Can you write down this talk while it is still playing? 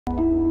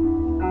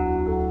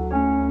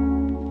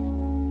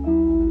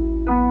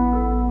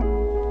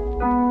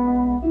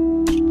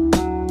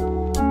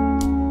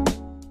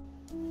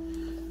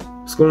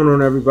going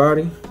on,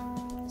 everybody?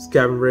 It's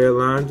Captain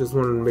Redline. Just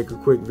wanted to make a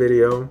quick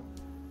video.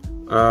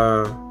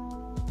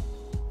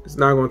 It's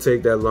not going to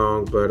take that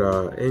long, but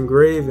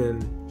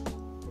Engraven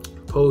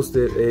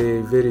posted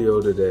a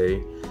video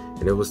today,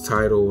 and it was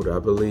titled, I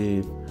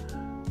believe,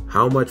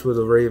 "How much will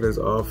the Ravens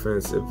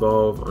offense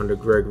evolve under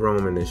Greg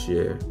Roman this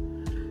year?"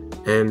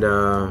 And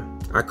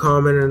I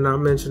commented and I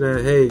mentioned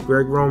that, hey,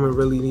 Greg Roman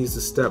really needs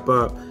to step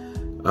up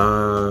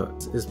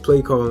his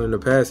play calling in the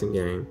passing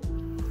game.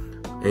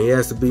 And he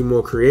has to be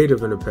more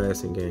creative in the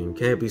passing game.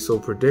 Can't be so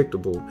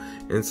predictable.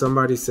 And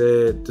somebody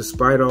said,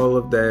 despite all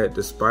of that,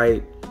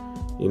 despite,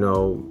 you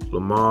know,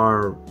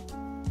 Lamar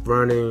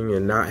running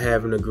and not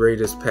having the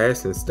greatest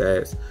passing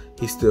stats,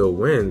 he still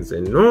wins.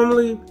 And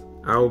normally,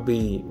 I'll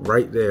be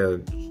right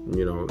there,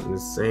 you know, in the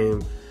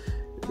same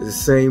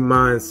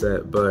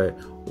mindset. But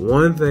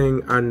one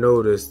thing I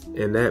noticed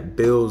in that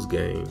Bills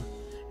game,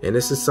 and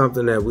this is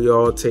something that we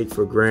all take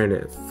for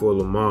granted for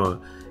Lamar,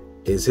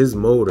 is his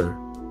motor.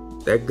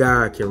 That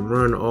guy can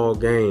run all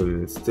game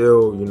and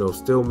still, you know,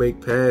 still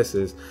make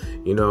passes.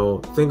 You know,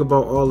 think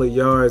about all the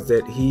yards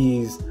that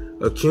he's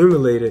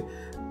accumulated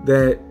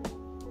that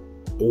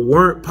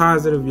weren't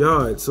positive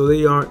yards, so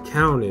they aren't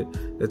counted.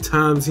 The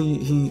times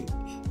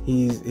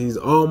he's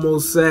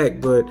almost sacked,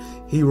 but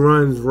he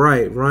runs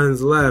right,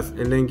 runs left,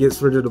 and then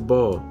gets rid of the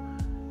ball.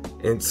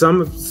 And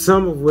some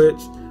of which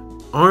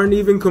aren't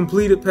even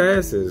completed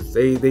passes.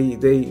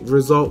 They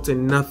result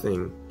in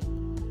nothing.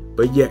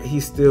 But yet he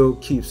still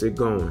keeps it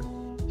going.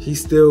 He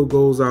still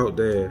goes out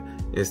there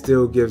and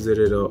still gives it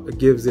his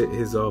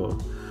all.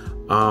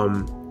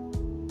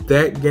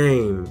 That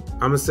game, I'm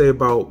gonna say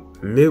about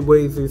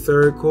midway through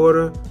third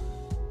quarter,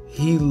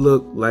 he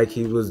looked like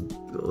he was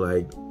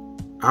like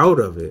out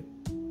of it.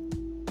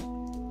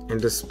 And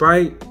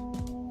despite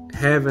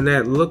having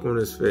that look on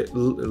his face,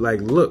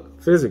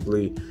 look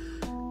physically,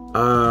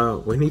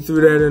 when he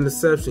threw that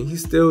interception, he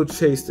still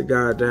chased the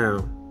guy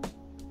down.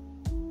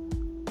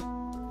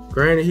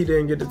 Granted, he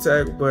didn't get the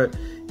tackle, but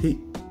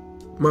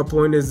my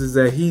point is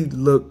that he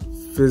looked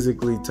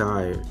physically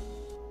tired.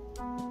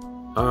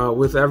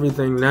 With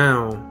everything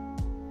now,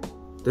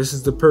 this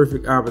is the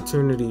perfect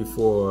opportunity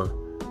for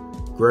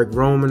Greg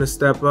Roman to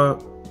step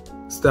up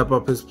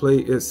his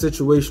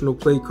situational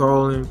play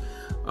calling,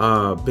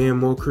 being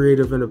more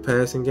creative in the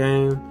passing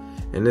game.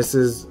 And this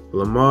is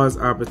Lamar's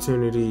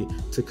opportunity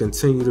to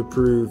continue to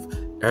prove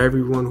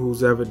everyone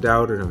who's ever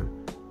doubted him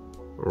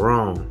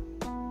wrong.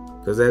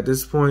 Because at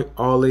this point,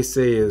 all they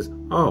say is,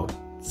 oh,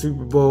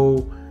 Super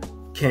Bowl,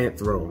 can't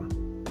throw.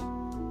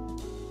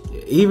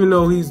 Even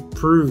though he's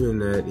proven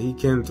that he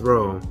can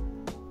throw,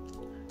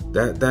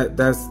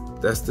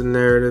 that's the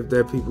narrative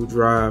that people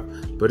drive.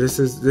 But this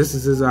is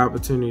his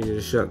opportunity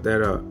to shut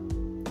that up.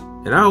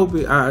 And I hope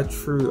I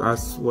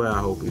swear I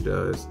hope he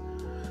does.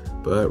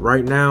 But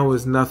right now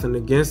is nothing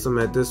against him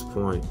at this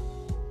point.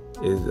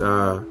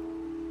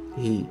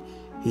 He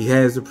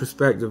has the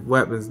prospective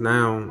weapons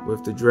now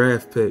with the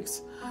draft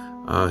picks.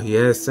 He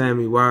has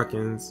Sammy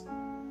Watkins,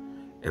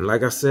 and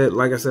like I said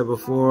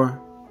before,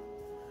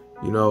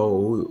 you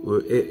know,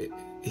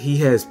 he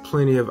has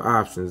plenty of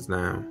options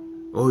now.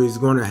 Or he's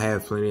going to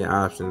have plenty of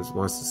options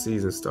once the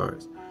season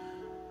starts.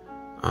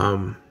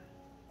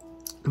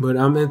 But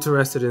I'm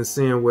interested in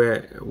seeing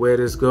where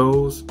this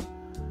goes.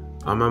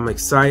 I'm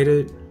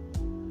excited.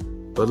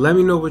 But let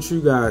me know what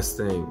you guys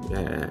think.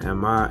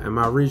 Am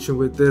I reaching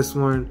with this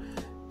one?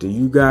 Do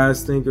you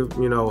guys think of,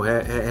 you know,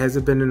 has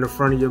it been in the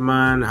front of your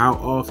mind how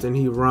often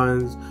he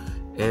runs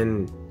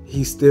and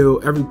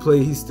every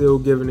play he's still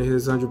giving it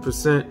his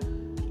 100%?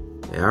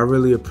 And I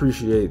really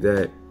appreciate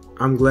that.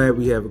 I'm glad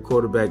we have a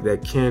quarterback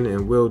that can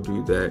and will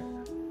do that,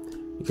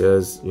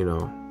 because, you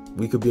know,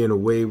 we could be in a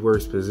way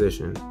worse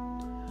position.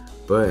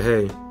 But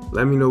hey,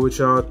 let me know what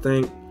y'all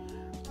think.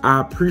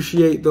 I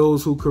appreciate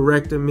those who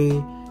corrected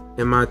me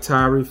in my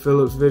Tyree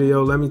Phillips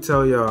video. Let me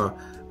tell y'all,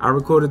 I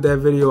recorded that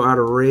video out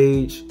of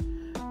rage.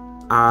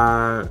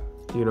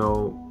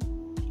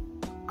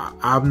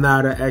 I'm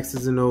not an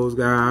X's and O's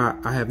guy.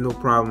 I have no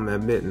problem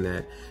admitting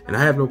that. And I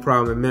have no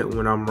problem admitting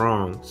when I'm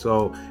wrong.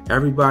 So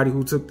everybody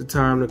who took the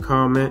time to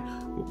comment,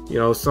 you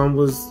know, some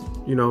was,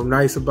 you know,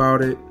 nice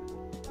about it,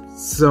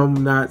 some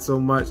not so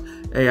much.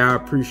 Hey, I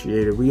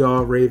appreciate it. We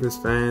all Ravens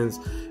fans,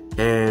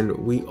 and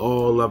we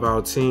all love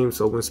our team.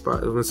 So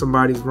when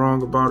somebody's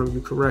wrong about them,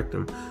 you correct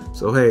them.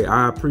 So hey,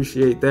 I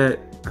appreciate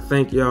that. I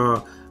thank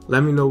y'all.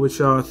 Let me know what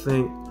y'all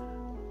think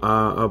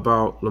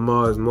about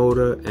Lamar's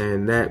motor,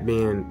 and that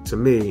being, to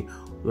me,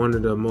 one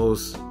of the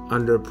most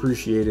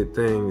underappreciated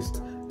things.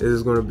 This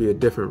is going to be a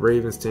different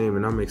Ravens team,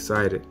 and I'm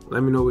excited.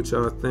 Let me know what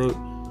y'all think.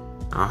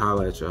 I'll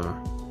holla at y'all.